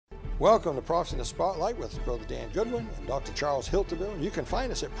Welcome to Prophecy in the Spotlight with Brother Dan Goodwin and Dr. Charles Hiltibidal. You can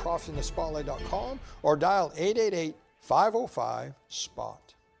find us at prophecyinthespotlight.com or dial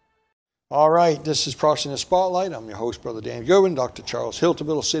 888-505-SPOT. All right, this is Prophecy in the Spotlight. I'm your host, Brother Dan Goodwin. Dr. Charles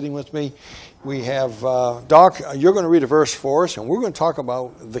Hiltibidal sitting with me. We have, Doc, you're going to read a verse for us, and we're going to talk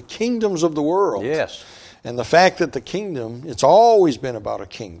about the kingdoms of the world. Yes. And the fact that the kingdom, it's always been about a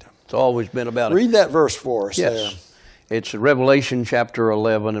kingdom. It's always been about Read that verse for us there. Yes. It's Revelation chapter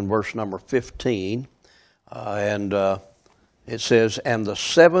 11 and verse number 15. It says, "And the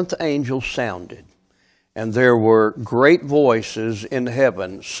seventh angel sounded, and there were great voices in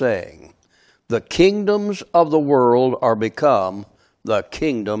heaven saying, The kingdoms of the world are become the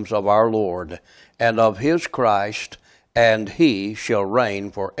kingdoms of our Lord and of his Christ, and he shall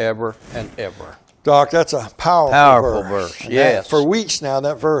reign forever and ever." Doc, that's a powerful verse. Yes. For weeks now,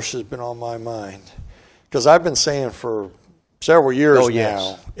 that verse has been on my mind. Because I've been saying for several years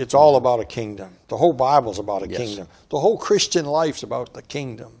now, it's all about a kingdom. The whole Bible's about a kingdom. The whole Christian life's about the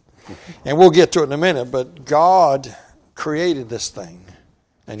kingdom. And we'll get to it in a minute, but God created this thing.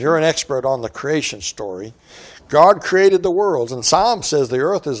 And you're an expert on the creation story. God created the worlds, and Psalm says the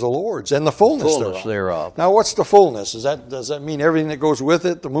earth is the Lord's and the fullness thereof. Now, what's the fullness? Does that mean everything that goes with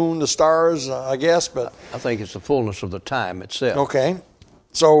it, the moon, the stars, I guess? But I think it's the fullness of the time itself. Okay.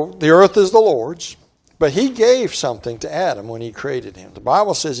 So the earth is the Lord's, but he gave something to Adam when he created him. The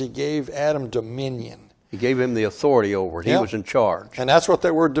Bible says he gave Adam dominion. He gave him the authority over it. He was in charge. And that's what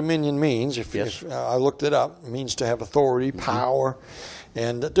that word dominion means. If I looked it up, it means to have authority, power,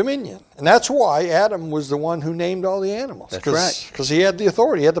 and dominion. And that's why Adam was the one who named all the animals. That's right. Because he had the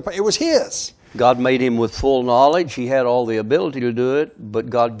authority. It was his. God made him with full knowledge. He had all the ability to do it, but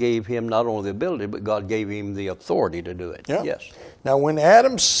God gave him not only the ability, but God gave him the authority to do it. Yeah. Yes. Now, when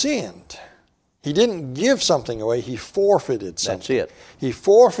Adam sinned, he didn't give something away. He forfeited something. That's it. He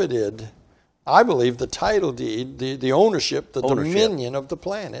forfeited, I believe, the title deed, the ownership, the dominion of the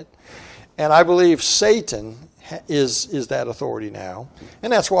planet. And I believe Satan is that authority now.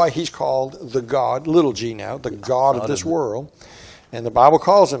 And that's why he's called the God, little g now, the God of this world. And the Bible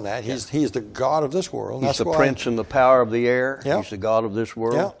calls him that. He's the God of this world. He's the prince and the power of the air. Yeah. He's the God of this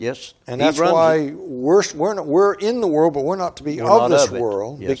world. Yeah. Yes. And that's why we're in the world, but we're not to be of this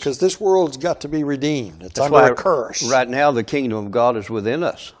world, because this world's got to be redeemed. It's under a curse. Right now, the kingdom of God is within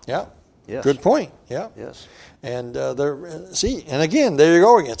us. Yeah. Yes. Good point. Yeah. Yes. And and again, there you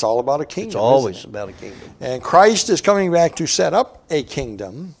go again. It's all about a kingdom. It's always about a kingdom. And Christ is coming back to set up a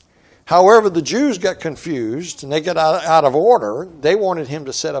kingdom. However, the Jews got confused and they got out of order. They wanted him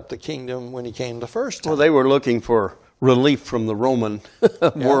to set up the kingdom when he came the first time. Well, they were looking for relief from the Roman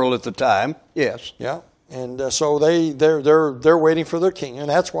world at the time. Yes. Yeah. And so they're waiting for their king, and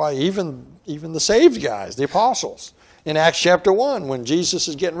that's why even the saved guys, the apostles, in Acts chapter 1, when Jesus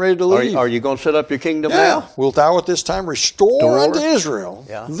is getting ready to leave. Are you going to set up your kingdom now? Wilt thou at this time restore unto Israel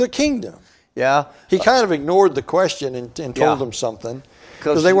the kingdom? Yeah. He kind of ignored the question and told them something.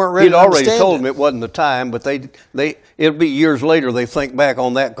 Because they weren't ready to understand. He'd already told them it wasn't the time, but it'll be years later they think back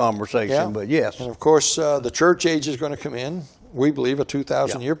on that conversation. Yeah. But yes. And of course, the church age is going to come in. We believe a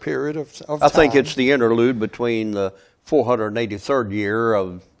 2,000-year period of time. I think it's the interlude between the 483rd year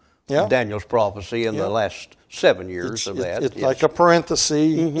of Daniel's prophecy and the last 7 years of that. It's like a parenthesis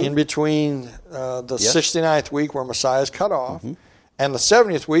in between the 69th week where Messiah is cut off and the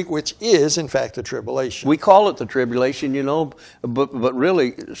 70th week, which is, in fact, the tribulation. We call it the tribulation, but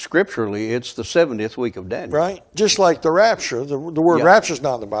really, scripturally, it's the 70th week of Daniel. Right? Just like the rapture. The word rapture is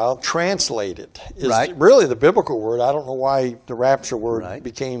not in the Bible. Translated is really the biblical word. I don't know why the rapture word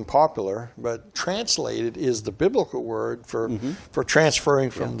became popular, but translated is the biblical word for transferring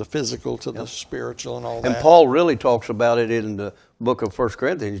from the physical to the spiritual and all that. And Paul really talks about it in the book of 1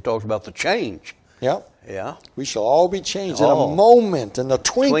 Corinthians. He talks about the change. Yeah. Yeah. We shall all be changed in a moment, in the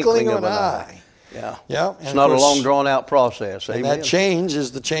twinkling of an eye. Yeah. Yeah. It's not a long drawn out process. And that change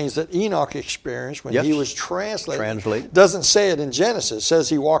is the change that Enoch experienced when he was translated. It doesn't say it in Genesis. It says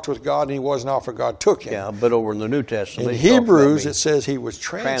he walked with God and he was not, for God took him. Yeah, but over in the New Testament. In Hebrews it says he was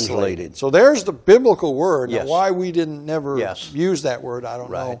translated. So there's the biblical word. Now, why we didn't never use that word, I don't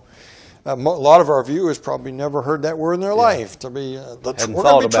know. A lot of our viewers probably never heard that word in their life. We're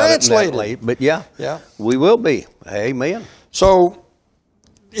going to be translated. But we will be. Amen. So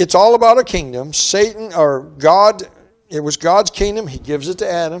it's all about a kingdom. Satan or God, it was God's kingdom. He gives it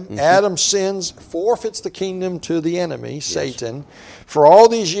to Adam. Adam sins, forfeits the kingdom to the enemy, Satan. For all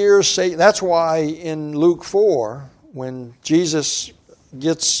these years, Satan. That's why in Luke 4, when Jesus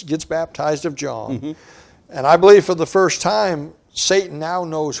gets baptized of John, and I believe for the first time, Satan now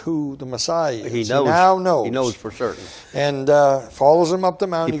knows who the Messiah is. He knows. He now knows. He knows for certain. And follows him up the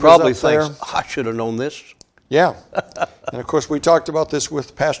mountain. He probably goes up thinks, there. I should have known this. Yeah. And of course, we talked about this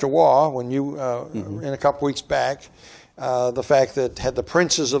with Pastor Waugh when you, in a couple weeks back, the fact that had the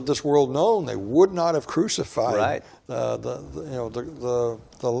princes of this world known, they would not have crucified the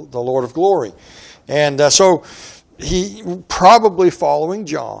Lord of glory. And so he probably following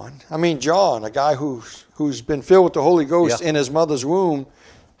John. I mean, John, a guy who's been filled with the Holy Ghost in his mother's womb.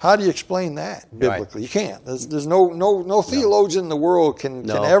 How do you explain that biblically? Right. You can't. There's no theologian in the world can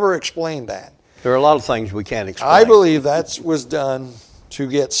ever explain that. There are a lot of things we can't explain. I believe that was done to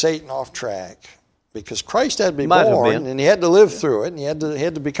get Satan off track, because Christ had to be born, and he had to live through it, and he had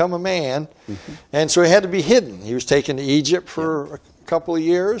to become a man, and so he had to be hidden. He was taken to Egypt for a couple of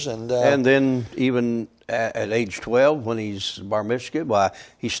years, and then even at age 12, when he's bar mitzvah,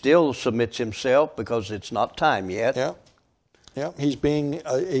 he still submits himself because it's not time yet. Yeah. Yeah, he's being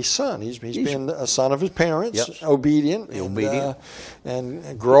a son. He's being a son of his parents, obedient,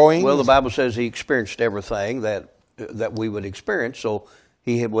 and growing. Well, the Bible says he experienced everything that we would experience, so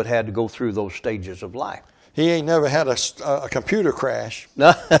he would have to go through those stages of life. He ain't never had a computer crash.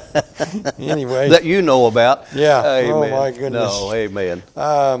 Anyway. That you know about. Yeah. Amen. Oh, my goodness. No, amen.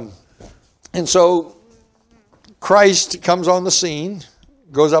 And so Christ comes on the scene,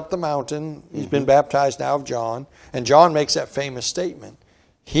 goes up the mountain. He's been baptized now of John. And John makes that famous statement,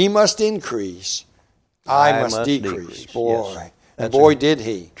 he must increase, I must decrease. Boy. Yes. And boy, did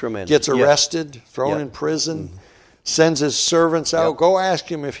he. Tremendous. Gets arrested, thrown in prison, sends his servants out. Go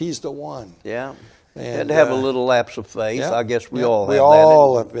ask him if he's the one. Yeah. And to have a little lapse of faith. I guess we all have that. We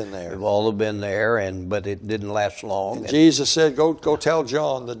all have been there. We've all been there, but it didn't last long. And Jesus said, go tell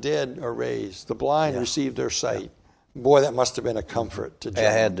John the dead are raised, the blind receive their sight. Boy, that must have been a comfort to John.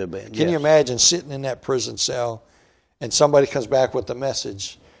 It had to have been. Can you imagine sitting in that prison cell and somebody comes back with the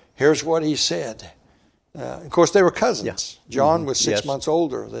message? Here's what he said. Of course, they were cousins. John was 6 months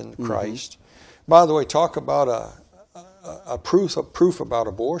older than Christ. By the way, talk about a proof about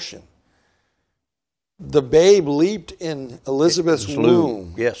abortion. The babe leaped in Elizabeth's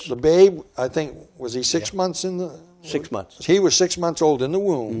womb. Yes. The babe, I think, was he 6 months in the... 6 months. He was 6 months old in the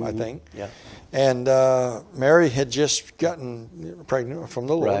womb, I think. Yeah. And Mary had just gotten pregnant from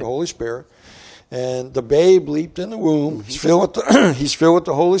the Lord, the Holy Spirit. And the babe leaped in the womb. He's filled with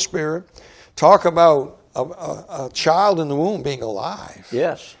the Holy Spirit. Talk about a child in the womb being alive.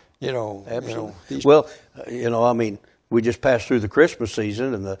 Yes. Absolutely. I mean, we just passed through the Christmas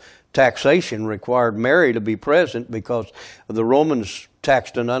season, and the taxation required Mary to be present because the Romans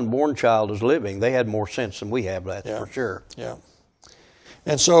taxed an unborn child as living. They had more sense than we have, that's for sure. Yeah.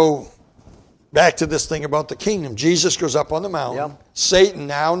 And so, back to this thing about the kingdom. Jesus goes up on the mountain. Yep. Satan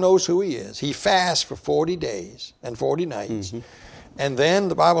now knows who he is. He fasts for 40 days and 40 nights. And then,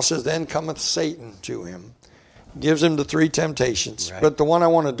 the Bible says, then cometh Satan to him. Gives him the 3 temptations. Right. But the one I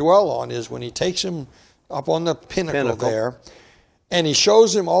want to dwell on is when he takes him up on the pinnacle there, and he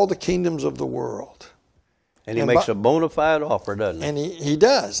shows him all the kingdoms of the world. And he makes a bona fide offer, doesn't he? And he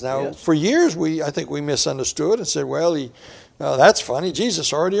does. Now, for years, I think we misunderstood and said, well, that's funny.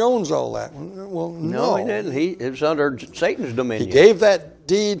 Jesus already owns all that. Well, no. He didn't. It was under Satan's dominion. He gave that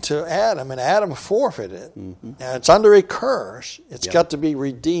deed to Adam, and Adam forfeited it. And it's under a curse. It's got to be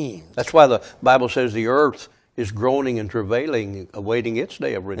redeemed. That's why the Bible says the earth is groaning and travailing, awaiting its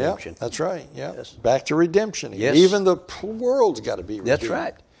day of redemption. Yeah, that's right. Yeah, back to redemption. Yes. Even the world's got to be redeemed. That's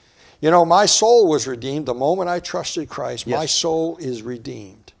right. My soul was redeemed the moment I trusted Christ. My soul is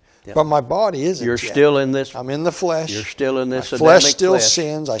redeemed. Yep. But my body isn't. You're still in this. I'm in the flesh. You're still in this. My flesh still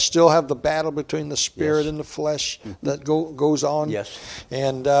sins. I still have the battle between the spirit and the flesh that goes on. Yes.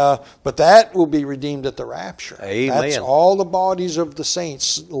 And but that will be redeemed at the rapture. Amen. That's all the bodies of the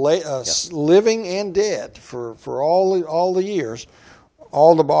saints, living and dead, for all the years.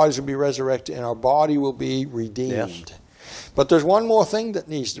 All the bodies will be resurrected, and our body will be redeemed. Yes. But there's one more thing that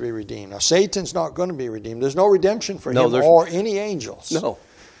needs to be redeemed. Now, Satan's not going to be redeemed. There's no redemption for him or any angels. No.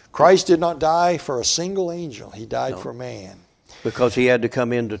 Christ did not die for a single angel. He died for man. Because he had to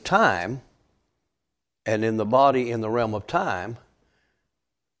come into time, and in the body, in the realm of time,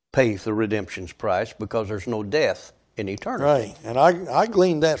 pay the redemption's price, because there's no death in eternity. Right. And I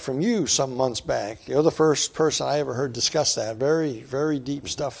gleaned that from you some months back. You're the first person I ever heard discuss that. Very, very deep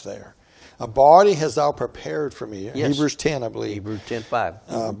stuff there. A body has thou prepared for me. Yes. Hebrews 10, I believe. Hebrews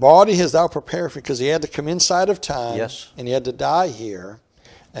 10:5. Body has thou prepared for me, because he had to come inside of time. Yes. And he had to die here.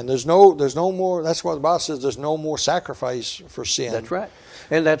 And there's no more, that's why the Bible says there's no more sacrifice for sin. That's right.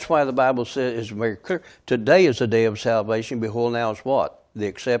 And that's why the Bible says, is very clear, today is the day of salvation. Behold, now is what? The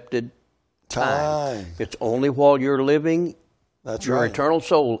accepted time. It's only while you're living That's Your right. eternal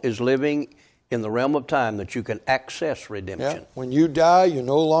soul is living in the realm of time that you can access redemption. Yeah. When you die, you're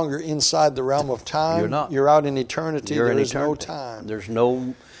no longer inside the realm of time. You're not. You're out in eternity. You're There in is no eternity. time. There's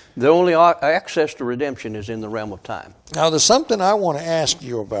no. The only access to redemption is in the realm of time. Now, there's something I want to ask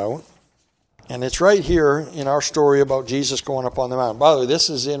you about, and it's right here in our story about Jesus going up on the mountain. By the way, this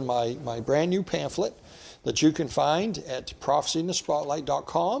is in my brand new pamphlet that you can find at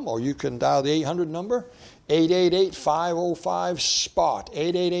prophecyinthespotlight.com, or you can dial the 800 number, 888-505-SPOT,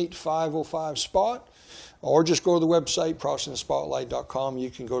 888-505-SPOT, or just go to the website, prophecyinthespotlight.com.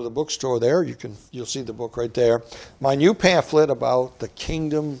 You can go to the bookstore there. You'll see the book right there. My new pamphlet about the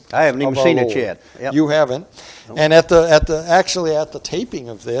kingdom. I haven't even seen it yet. Yep. You haven't. Nope. And at the taping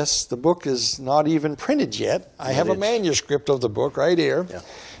of this, the book is not even printed yet. I have a manuscript of the book right here. Yeah.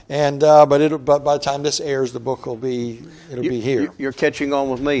 And but by the time this airs, the book will be here. You're catching on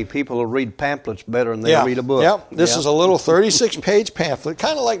with me. People will read pamphlets better than they read a book. Yeah, this is a little 36-page pamphlet,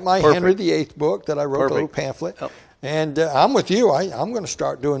 kind of like my Henry VIII book that I wrote, a little pamphlet. Oh. And I'm with you. I'm going to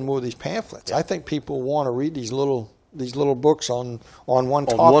start doing more of these pamphlets. Yeah. I think people want to read these little books on one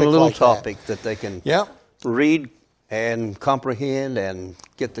topic. On one little like topic that they can read and comprehend and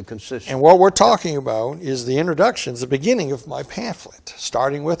get the consistency. And what we're talking about is the introduction, the beginning of my pamphlet,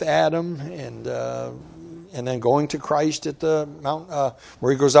 starting with Adam and then going to Christ at the mountain,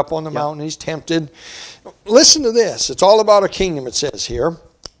 where he goes up on the mountain, he's tempted. Listen to this. It's all about a kingdom, it says here.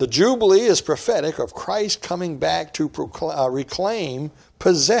 The Jubilee is prophetic of Christ coming back to reclaim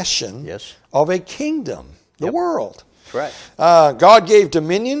possession of a kingdom, the world. Right. God gave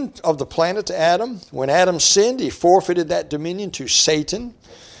dominion of the planet to Adam. When Adam sinned, he forfeited that dominion to Satan,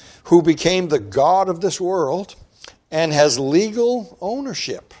 who became the god of this world and has legal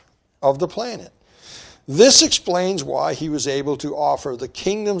ownership of the planet. This explains why he was able to offer the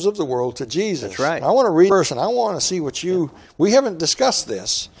kingdoms of the world to Jesus. That's right. I want to read a verse, and I want to see what we haven't discussed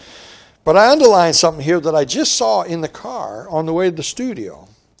this, but I underlined something here that I just saw in the car on the way to the studio.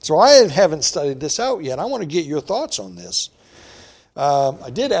 So I haven't studied this out yet. I want to get your thoughts on this.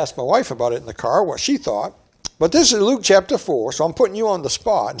 I did ask my wife about it in the car, what she thought. But this is Luke chapter 4, so I'm putting you on the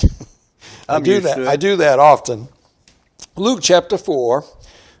spot. I do that often. Luke chapter 4.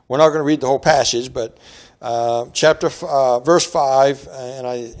 We're not going to read the whole passage, but verse 5, verse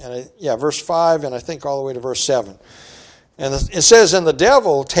 5, and I think all the way to verse 7. And it says, "And the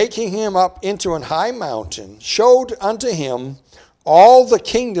devil, taking him up into an high mountain, showed unto him all the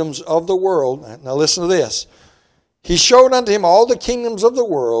kingdoms of the world." Now listen to this. He showed unto him all the kingdoms of the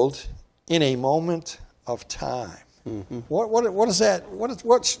world in a moment of time. Mm-hmm. What does that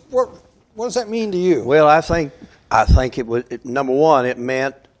mean to you? Well, I think it was, number one, it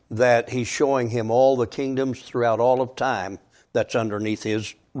meant that he's showing him all the kingdoms throughout all of time that's underneath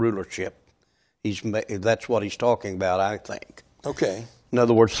his rulership. That's what he's talking about, I think. Okay. In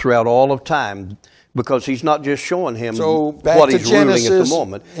other words, throughout all of time. Because he's not just showing him what he's Genesis, ruling at the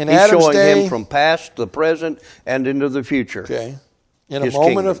moment. He's Adam's showing him from past, the present, and into the future. Okay. In a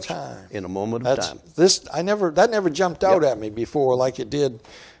moment of time. In a moment of time. That never jumped out at me before like it did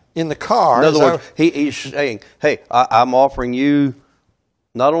in the car. In other words, he's saying, hey, I'm offering you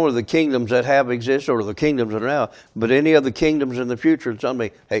not only the kingdoms that have existed or the kingdoms that are now, but any of the kingdoms in the future that's on me,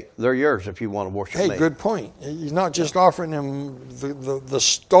 hey, they're yours if you want to worship me. Hey, good point. He's not just offering him the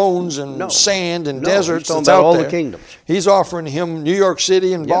stones and sand and deserts. He's talking about all the kingdoms. He's offering him New York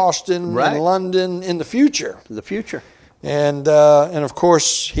City and Boston and London in the future. The future. And of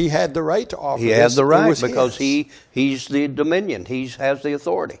course, he had the right to offer. He had the right because he's the dominion. He has the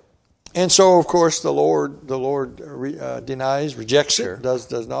authority. And so, of course, the Lord denies, rejects it,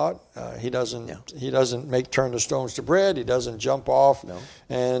 does not. He doesn't turn the stones to bread. He doesn't jump off,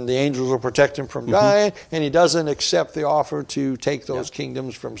 and the angels will protect him from dying. And he doesn't accept the offer to take those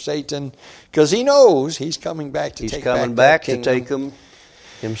kingdoms from Satan, because he knows he's coming back to take them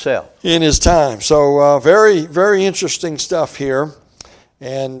himself in his time. So, very, very interesting stuff here.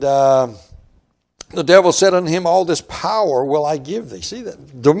 And the devil said unto him, "All this power will I give thee." See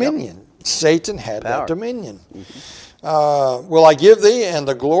that? Dominion. Yep. Satan had that dominion. Mm-hmm. "Will I give thee, and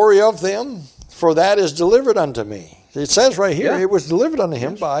the glory of them? For that is delivered unto me." It says right here, it was delivered unto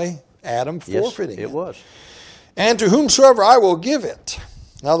him by Adam forfeiting it. It was. "And to whomsoever I will give it."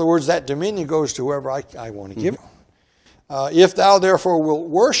 In other words, that dominion goes to whoever I want to give it. "If thou therefore wilt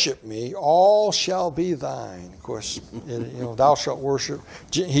worship me, all shall be thine." Of course, thou shalt worship.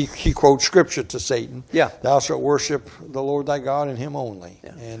 He quotes scripture to Satan. Yeah. "Thou shalt worship the Lord thy God and him only."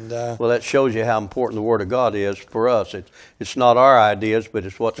 Yeah. And well, that shows you how important the Word of God is for us. It's not our ideas, but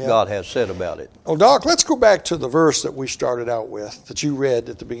it's what God has said about it. Well, Doc, let's go back to the verse that we started out with, that you read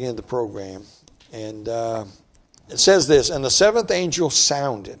at the beginning of the program. And it says this, and the seventh angel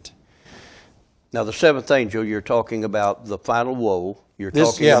sounded. Now, the seventh angel, you're talking about the final woe.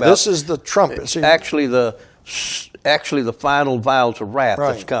 This is the trumpet. See, actually, the final vials of wrath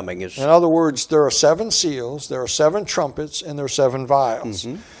that's coming. In other words, there are 7 seals, there are 7 trumpets, and there are 7 vials.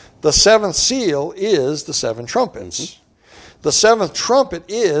 Mm-hmm. The 7th seal is the 7 trumpets. Mm-hmm. The 7th trumpet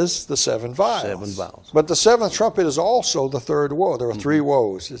is the 7 vials. 7 vials. But the 7th trumpet is also the 3rd woe. There are 3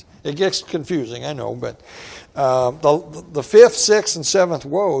 woes. It gets confusing, I know, but the 5th, 6th, and 7th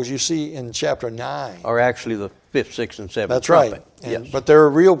woes you see in chapter 9. Are actually the 5th, 6th, and 7th That's trumpet. Right. Yes. But they're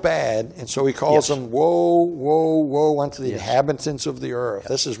real bad, and so he calls them woe, woe, woe unto the inhabitants of the earth.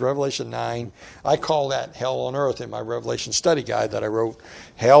 This is Revelation 9. I call that hell on earth in my Revelation study guide that I wrote,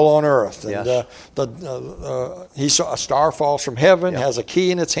 Hell on Earth. And he saw a star falls from heaven, has a key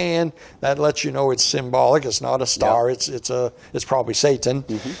in its hand. That lets you know it's symbolic. It's not a star. It's probably Satan.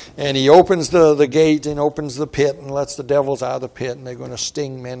 Mm-hmm. And he opens the gate and opens the pit and lets the devils out of the pit, and they're going to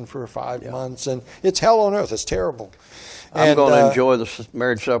sting men for 5 months. And it's hell on earth. It's terrible. I'm going to enjoy the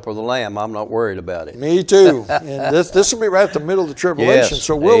marriage supper of the Lamb. I'm not worried about it. Me too. And this will be right at the middle of the tribulation. Yes,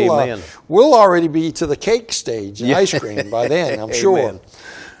 so we'll already be to the cake stage in ice cream by then, I'm sure.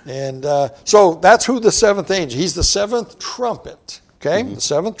 And so that's who the 7th angel. He's the 7th trumpet. Okay, the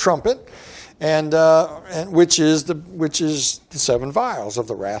 7th trumpet, and which is the 7 vials of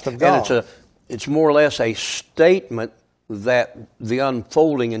the wrath of God. And it's more or less a statement that the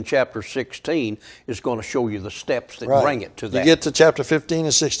unfolding in chapter 16 is going to show you the steps that bring it to that. You get to chapter 15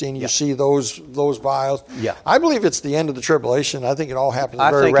 and 16, you see those vials. Yeah. I believe it's the end of the tribulation. I think it all happens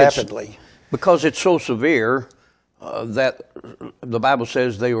very rapidly. Because it's so severe that the Bible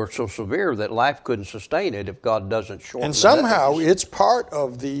says they were so severe that life couldn't sustain it if God doesn't shorten And somehow it's part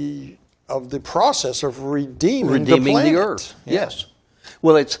of the process of redeeming the earth. Yeah. Yes.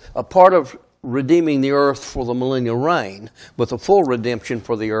 Well, it's a part of redeeming the earth for the millennial reign, but the full redemption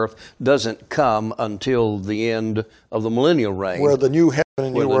for the earth doesn't come until the end of the millennial reign, where the new heaven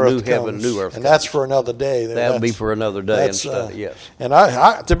and new earth comes. And that's for another day. That'll be for another day and study. Yes. And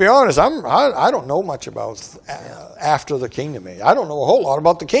I to be honest, I don't know much about after the kingdom age. I don't know a whole lot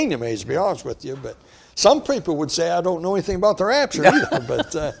about the kingdom age, to be honest with you, but some people would say I don't know anything about the rapture either.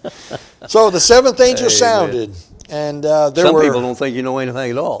 But so the 7th angel sounded. And some people don't think you know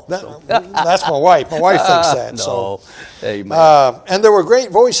anything at all. That's my wife. My wife thinks that. No. Amen. And there were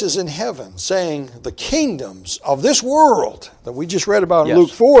great voices in heaven saying, the kingdoms of this world that we just read about in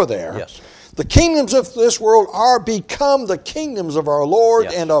Luke 4 there. Yes. The kingdoms of this world are become the kingdoms of our Lord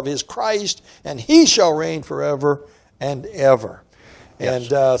and of his Christ, and he shall reign forever and ever.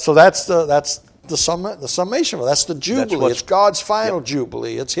 Yes. And so that's the summation of it. That's the Jubilee. It's God's final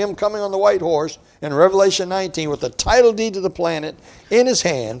Jubilee. It's him coming on the white horse in Revelation 19 with the title deed to the planet in his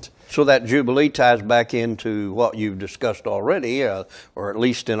hand. So that Jubilee ties back into what you've discussed already, or at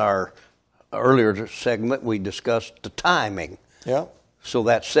least in our earlier segment, we discussed the timing. Yeah. So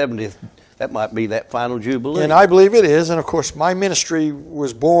that 70th, that might be that final Jubilee. And I believe it is. And of course, my ministry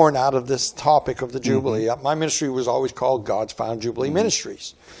was born out of this topic of the Jubilee. Mm-hmm. My ministry was always called God's Final Jubilee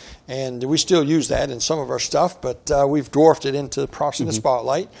Ministries. And we still use that in some of our stuff, but we've dwarfed it into Prophecy in the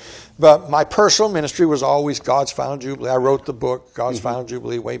Spotlight. But my personal ministry was always God's Final Jubilee. I wrote the book, God's Final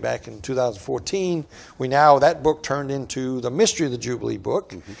Jubilee, way back in 2014. That book turned into the Mystery of the Jubilee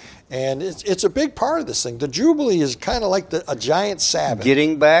book. And it's a big part of this thing. The Jubilee is kind of like a giant Sabbath.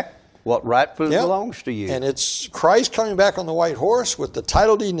 Getting back what rightfully belongs to you. And it's Christ coming back on the white horse with the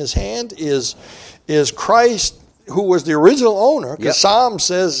title deed in his hand is Christ, who was the original owner, because Psalm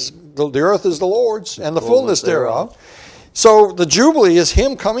says the earth is the Lord's and the fullness thereof. So the Jubilee is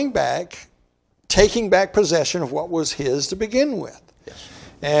him coming back, taking back possession of what was his to begin with. Yes.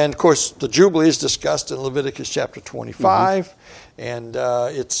 And of course, the Jubilee is discussed in Leviticus chapter 25, and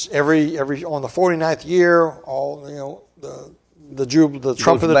it's every on the 49th year, the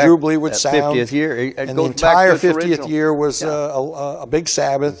trumpet of the Jubilee would sound. 50th year. And the entire 50th year was a big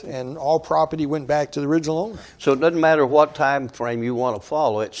Sabbath, and all property went back to the original owner. So it doesn't matter what time frame you want to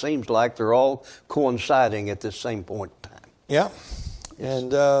follow. It seems like they're all coinciding at this same point in time. Yeah.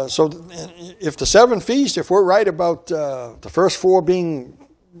 And so if the 7 feasts, if we're right about the first 4 being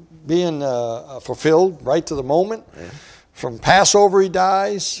fulfilled right to the moment, from Passover he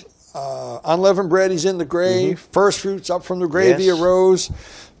dies, unleavened bread, he's in the grave. First fruits up from the grave, he arose.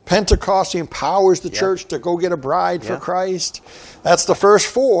 Pentecost, he empowers the church to go get a bride for Christ. That's the first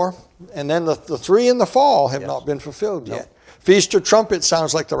 4. And then the 3 in the fall have not been fulfilled yet. Feast of Trumpets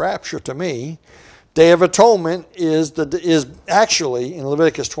sounds like the rapture to me. Day of Atonement is actually in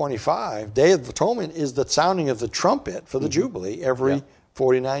Leviticus 25. Day of Atonement is the sounding of the trumpet for the Jubilee every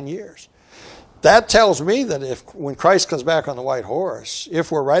 49 years. that tells me that when Christ comes back on the white horse,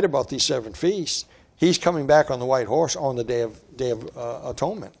 if we're right about these 7 feasts, he's coming back on the white horse on the Day of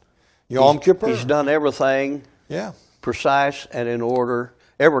Atonement. Yom Kippur. He's done everything precise and in order.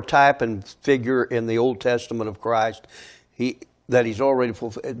 Every type and figure in the Old Testament of Christ that he's already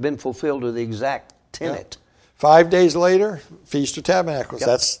been fulfilled to the exact tenet. 5 days later, Feast of Tabernacles.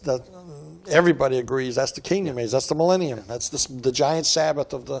 Everybody agrees that's the kingdom age. That's the millennium. That's the giant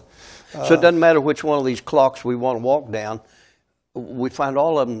Sabbath of the... So it doesn't matter which one of these clocks we want to walk down. We find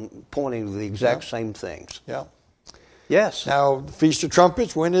all of them pointing to the exact same things. Yeah. Yes. Now, the Feast of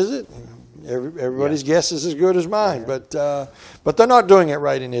Trumpets, when is it? Everybody's guess is as good as mine, but they're not doing it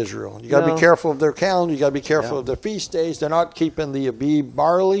right in Israel. You got to be careful of their calendar. You got to be careful of their feast days. They're not keeping the Abib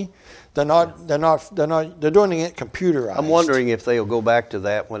barley. They're doing it computerized. I'm wondering if they'll go back to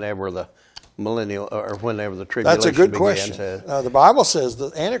that whenever the millennial or whenever the tribulation begins. That's a good begins. question. The Bible says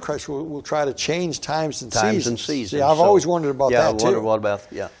the Antichrist will try to change times and seasons. See, I've always wondered about that too. I wonder what about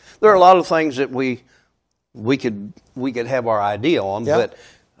there are a lot of things that we could have our idea on, but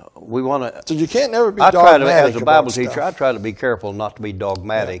we want to. So you can't never be dogmatic. As a Bible teacher, I try to be careful not to be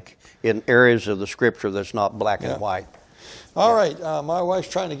dogmatic in areas of the Scripture that's not black and white. All right, my wife's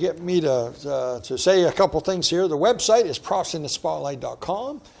trying to get me to say a couple things here. The website is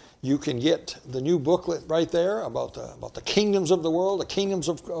prophecyinthespotlight.com. You can get the new booklet right there about the kingdoms of the world, the kingdoms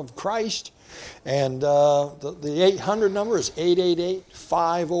of Christ. And the 800 number is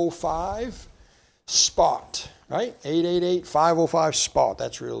 888-505-SPOT, right? 888-505-SPOT.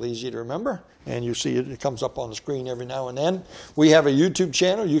 That's real easy to remember. And you see it comes up on the screen every now and then. We have a YouTube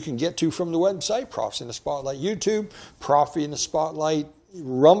channel you can get to from the website, Prophecy in the Spotlight YouTube, Prophecy in the Spotlight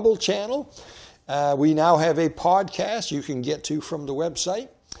Rumble channel. We now have a podcast you can get to from the website.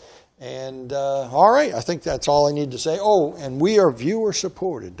 And all right, I think that's all I need to say. Oh, and we are viewer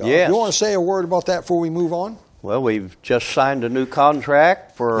supported. Yes. You want to say a word about that before we move on? Well, we've just signed a new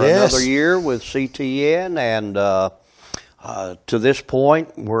contract for another year with CTN, and to this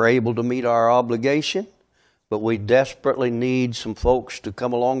point, we're able to meet our obligation, but we desperately need some folks to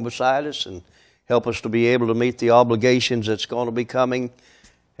come along beside us and help us to be able to meet the obligations that's going to be coming.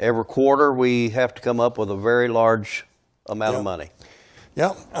 Every quarter, we have to come up with a very large amount of money.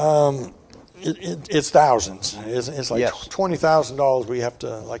 Yeah, it's thousands. It's like $20,000 we have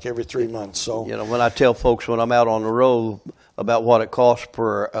to, like every 3 months. So when I tell folks when I'm out on the road about what it costs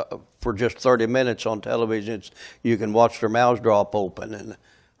for just 30 minutes on television, you can watch their mouths drop open, and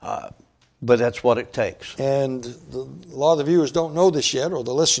but that's what it takes. And a lot of the viewers don't know this yet, or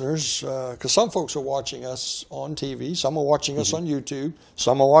the listeners, because some folks are watching us on TV, some are watching us on YouTube,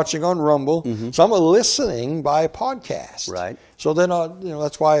 some are watching on Rumble, some are listening by podcast. Right. So they're not,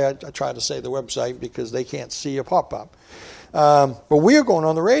 that's why I try to say the website, because they can't see a pop-up. But we are going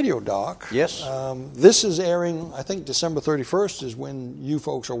on the radio, Doc. Yes. This is airing, I think December 31st is when you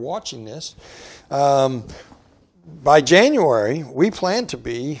folks are watching this. By January, we plan to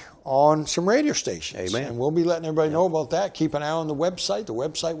be on some radio stations. Amen. And we'll be letting everybody know about that. Keep an eye on the website. The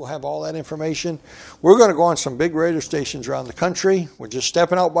website will have all that information. We're going to go on some big radio stations around the country. We're just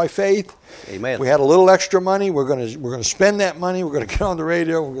stepping out by faith. Amen. We had a little extra money. We're going to spend that money. We're going to get on the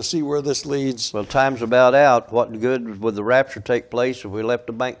radio. We're going to see where this leads. Well, time's about out. What good would the rapture take place if we left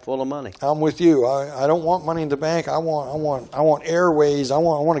the bank full of money? I'm with you. I don't want money in the bank. I want airways. I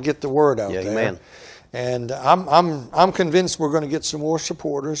want to get the word out there. Amen. And I'm convinced we're going to get some more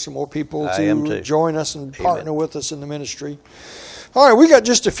supporters, some more people to join us and partner with us in the ministry. All right, we got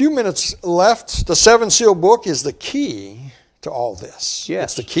just a few minutes left. The 7-seal book is the key to all this.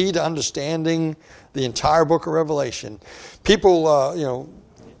 Yes. It's the key to understanding the entire book of Revelation. People,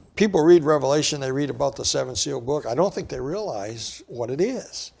 people read Revelation, they read about the 7-seal book. I don't think they realize what it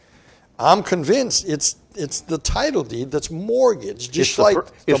is. I'm convinced it's the title deed that's mortgaged, just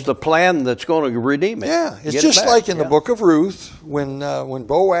it's the plan that's going to redeem it. Yeah, it's just like in the book of Ruth when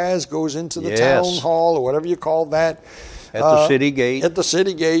Boaz goes into the town hall or whatever you call that. At the city gate. At the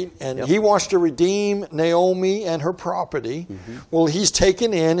city gate, and he wants to redeem Naomi and her property. Well, he's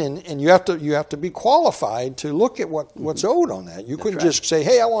taken in, and you have to be qualified to look at what's owed on that. You couldn't just say,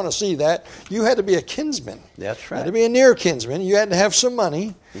 "Hey, I want to see that." You had to be a kinsman. That's right. You had to be a near kinsman. You had to have some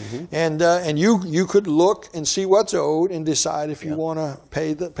money, and you could look and see what's owed and decide if you want to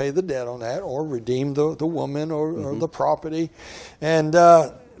pay the debt on that or redeem the woman or the property, and.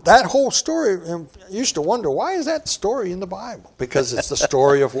 That whole story, I used to wonder, why is that story in the Bible? Because it's the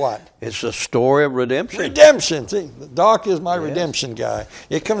story of what? It's the story of redemption. Redemption. See, Doc is my redemption guy.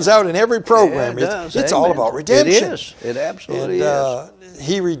 It comes out in every program. Yeah, it it's all about redemption. It is. It absolutely is.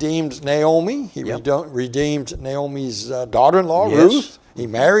 He redeemed Naomi. He redeemed Naomi's daughter-in-law, Ruth. He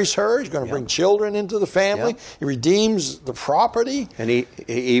marries her. He's going to bring children into the family. Yep. He redeems the property. And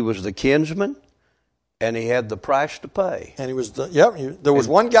he was the kinsman, and he had the price to pay. And he was there was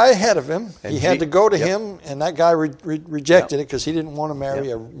one guy ahead of him. He had to go to him, and that guy rejected it because he didn't want to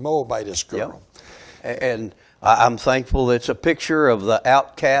marry a Moabitess girl. And I'm thankful it's a picture of the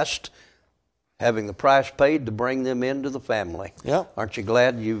outcast having the price paid to bring them into the family. Yeah. Aren't you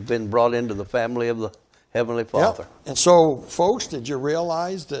glad you've been brought into the family of the Heavenly Father? Yeah. And so, folks, did you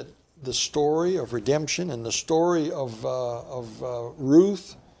realize that the story of redemption and the story of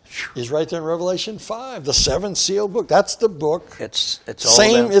Ruth is right there in Revelation 5, the seventh sealed book? That's the book. It's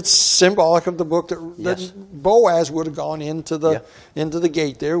It's symbolic of the book that Boaz would have gone into the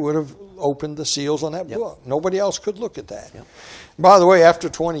gate there, would have opened the seals on that book. Nobody else could look at that. By the way, after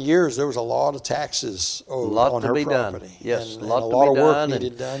 20 years, there was a lot of taxes owed on her property. Yes, and a lot of work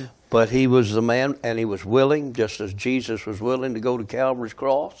needed done. But he was the man, and he was willing, just as Jesus was willing to go to Calvary's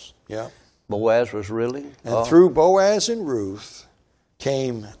cross. Yeah. Boaz was willing. And through Boaz and Ruth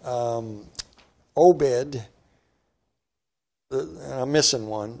came Obed. I'm missing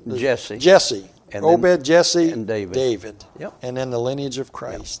one. Jesse. And Obed, Jesse, and David. Yep. And then the lineage of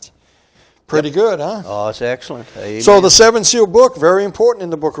Christ. Pretty good, huh? Oh, it's excellent. Amen. So the seven seal book, very important in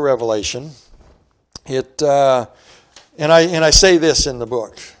the book of Revelation. And I say this in the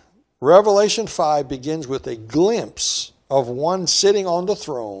book. Revelation 5 begins with a glimpse of one sitting on the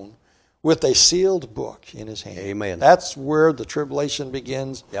throne with a sealed book in his hand. Amen. That's where the tribulation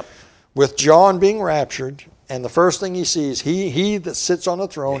begins. Yep. With John being raptured, and the first thing he sees, he that sits on the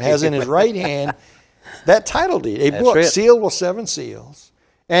throne has in his right hand that title deed, a book sealed with seven seals.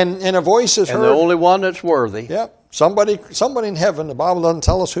 And a voice is heard. And the only one that's worthy. Yep. Somebody in heaven, the Bible doesn't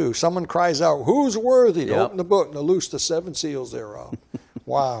tell us who. Someone cries out, "Who's worthy to open the book and to loose the seven seals thereof?"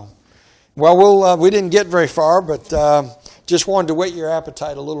 Wow. Well, we didn't get very far, but just wanted to whet your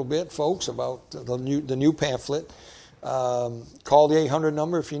appetite a little bit, folks, about the new pamphlet. Call the 800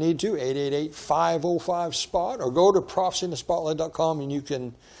 number if you need to, 888-505-SPOT, or go to prophecyinthespotlight.com and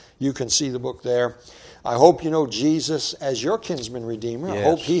you can see the book there. I hope you know Jesus as your kinsman redeemer. Yes. I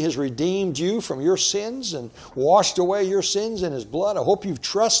hope he has redeemed you from your sins and washed away your sins in his blood. I hope you've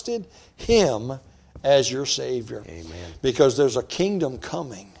trusted him as your Savior. Amen. Because there's a kingdom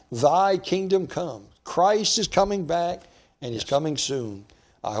coming. Thy kingdom come. Christ is coming back, and he's coming soon.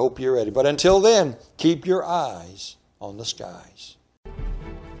 I hope you're ready. But until then, keep your eyes on the skies.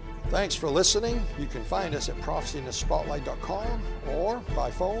 Thanks for listening. You can find us at prophecyinthespotlight.com or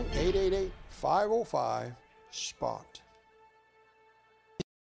by phone 888-505-SPOT.